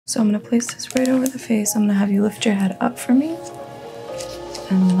So I'm gonna place this right over the face. I'm gonna have you lift your head up for me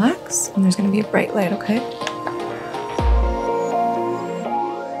and relax. And there's gonna be a bright light, okay?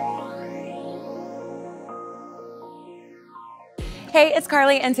 Hey, it's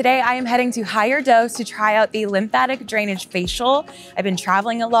Carly, and today I am heading to Higherdose to try out the lymphatic drainage facial. I've been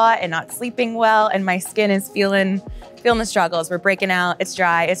traveling a lot and not sleeping well, and my skin is feeling the struggles. We're breaking out, it's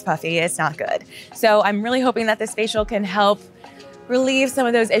dry, it's puffy, it's not good. So I'm really hoping that this facial can help relieve some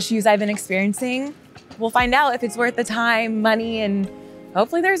of those issues I've been experiencing. We'll find out if it's worth the time, money, and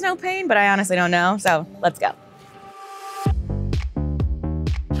hopefully there's no pain, but I honestly don't know, so let's go.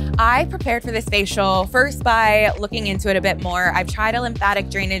 I prepared for this facial first by looking into it a bit more. I've tried a lymphatic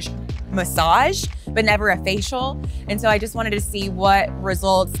drainage massage, but never a facial. And so I just wanted to see what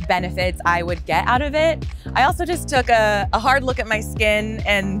results, benefits I would get out of it. I also just took a hard look at my skin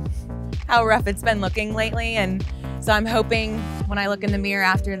and how rough it's been looking lately. And so I'm hoping when I look in the mirror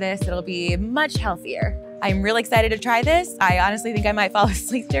after this, it'll be much healthier. I'm really excited to try this. I honestly think I might fall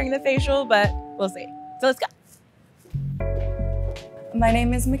asleep during the facial, but we'll see. So let's go. My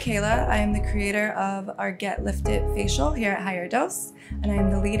name is Micaela. I am the creator of our Get Lifted facial here at Higherdose, and I am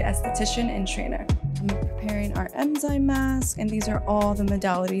the lead esthetician and trainer. I'm preparing our enzyme mask, and these are all the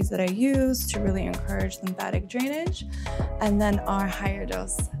modalities that I use to really encourage lymphatic drainage, and then our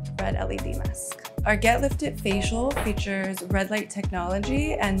Higherdose red LED mask. Our Get Lifted facial features red light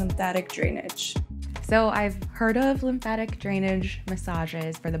technology and lymphatic drainage. So I've heard of lymphatic drainage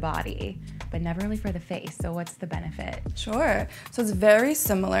massages for the body, but never really for the face. So what's the benefit? Sure. So it's very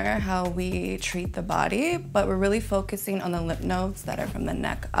similar how we treat the body, but we're really focusing on the lymph nodes that are from the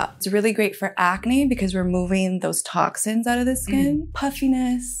neck up. It's really great for acne because we're moving those toxins out of the skin,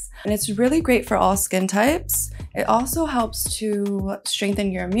 puffiness, and it's really great for all skin types. It also helps to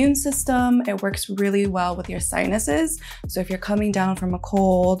strengthen your immune system. It works really well with your sinuses. So if you're coming down from a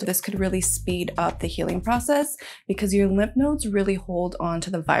cold, this could really speed up the healing process because your lymph nodes really hold on to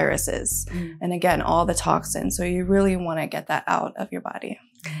the viruses. And again, all the toxins. So you really want to get that out of your body.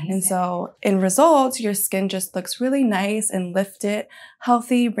 Amazing. And so in results, your skin just looks really nice and lifted,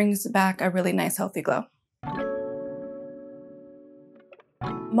 healthy, brings back a really nice, healthy glow.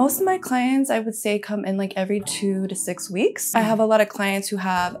 Most of my clients, I would say, come in like every 2 to 6 weeks. I have a lot of clients who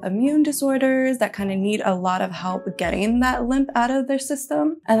have immune disorders that kind of need a lot of help getting that lymph out of their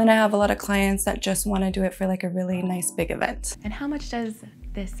system. And then I have a lot of clients that just want to do it for like a really nice big event. And how much does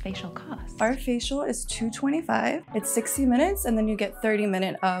this facial cost? Our facial is $225. It's 60 minutes, and then you get 30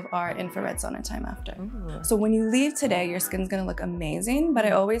 minutes of our infrared sauna time after. Ooh. So when you leave today, your skin's gonna look amazing, but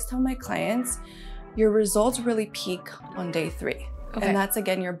I always tell my clients, your results really peak on day 3. Okay. And that's,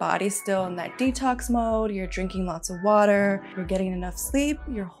 again, your body's still in that detox mode, you're drinking lots of water, you're getting enough sleep,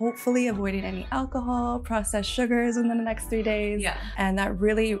 you're hopefully avoiding any alcohol, processed sugars within the next 3 days. Yeah. And that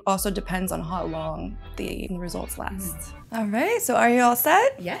really also depends on how long the results last. All right, so are you all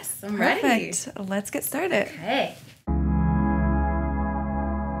set? Yes, I'm ready. Perfect. Let's get started. Okay.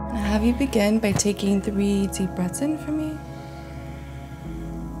 I'll have you begin by taking 3 deep breaths in for me.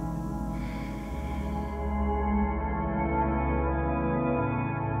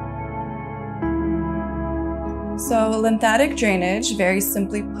 So lymphatic drainage, very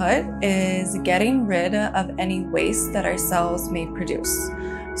simply put, is getting rid of any waste that our cells may produce.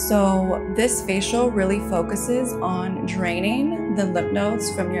 So this facial really focuses on draining the lymph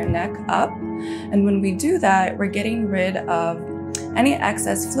nodes from your neck up. And when we do that, we're getting rid of any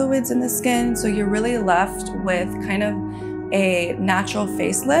excess fluids in the skin. So you're really left with kind of a natural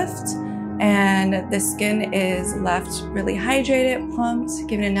facelift. And the skin is left really hydrated, plumped,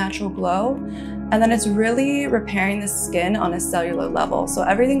 giving a natural glow. And then it's really repairing the skin on a cellular level. So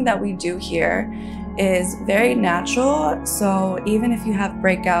everything that we do here is very natural. So even if you have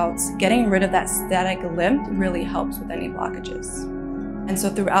breakouts, getting rid of that static lymph really helps with any blockages. And so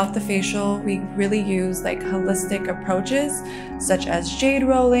throughout the facial, we really use like holistic approaches such as jade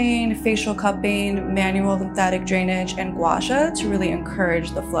rolling, facial cupping, manual lymphatic drainage, and gua sha to really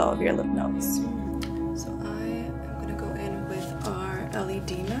encourage the flow of your lymph nodes. So I am gonna go in with our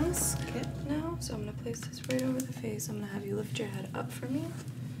LED mask kit now. So I'm gonna place this right over the face. I'm gonna have you lift your head up for me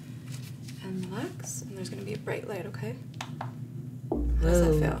and relax. And there's gonna be a bright light, okay? How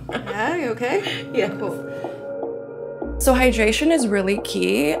does that feel? Yeah, you okay? Yeah, cool. So hydration is really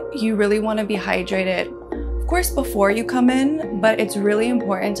key. You really want to be hydrated, of course, before you come in, but it's really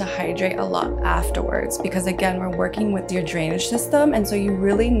important to hydrate a lot afterwards because, again, we're working with your drainage system, and so you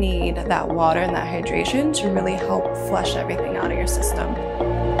really need that water and that hydration to really help flush everything out of your system.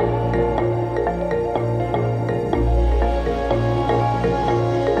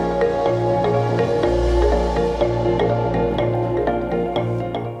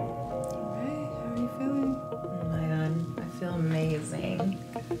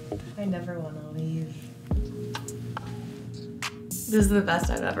 This is the best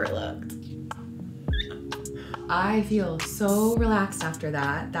I've ever looked. I feel so relaxed after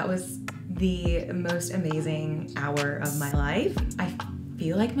that. That was the most amazing hour of my life. I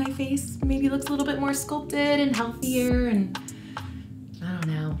feel like my face maybe looks a little bit more sculpted and healthier, and I don't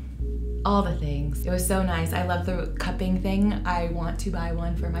know, all the things. It was so nice. I love the cupping thing. I want to buy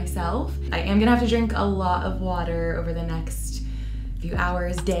one for myself. I am gonna have to drink a lot of water over the next few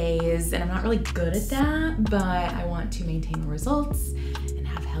hours, days, and I'm not really good at that, but I want to maintain the results and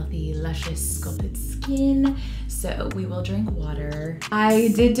have healthy, luscious, sculpted skin. So we will drink water.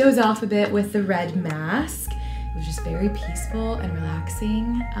 I did doze off a bit with the red mask. It was just very peaceful and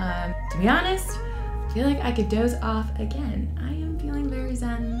relaxing. To be honest, I feel like I could doze off again. I am feeling very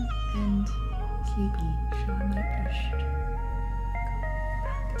zen and sleepy, so I might just go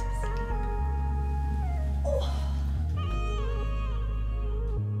back to sleep.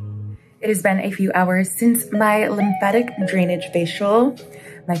 It has been a few hours since my lymphatic drainage facial.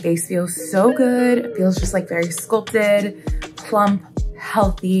 My face feels so good. It feels just like very sculpted, plump,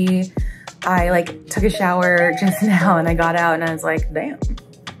 healthy. I like took a shower just now and I got out and I was like, damn,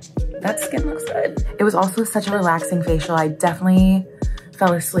 that skin looks good. It was also such a relaxing facial. I definitely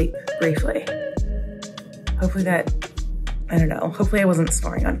fell asleep briefly. Hopefully that, I don't know, hopefully I wasn't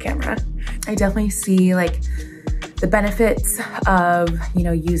snoring on camera. I definitely see like the benefits of, you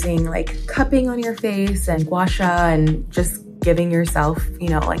know, using like cupping on your face and gua sha and just giving yourself, you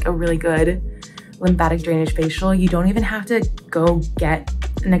know, like a really good lymphatic drainage facial. You don't even have to go get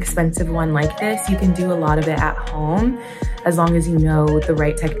an expensive one like this. You can do a lot of it at home as long as you know the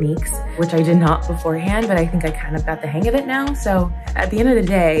right techniques, which I did not beforehand, but I think I kind of got the hang of it now. So at the end of the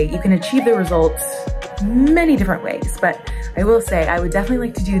day, you can achieve the results many different ways, but I will say I would definitely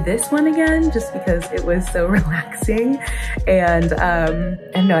like to do this one again just because it was so relaxing. And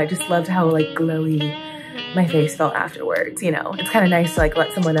no, I just loved how like glowy my face felt afterwards. You know, it's kind of nice to like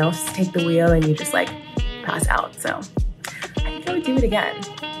let someone else take the wheel and you just like pass out. So I think I would do it again.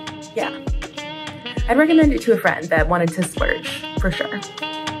 Yeah. I'd recommend it to a friend that wanted to splurge for sure.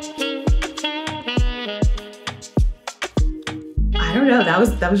 I don't know,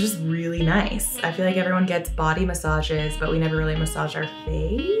 that was just really nice. I feel like everyone gets body massages, but we never really massage our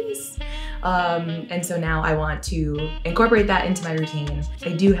face. And so now I want to incorporate that into my routine.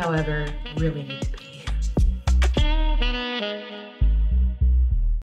 I do, however, really need to pee.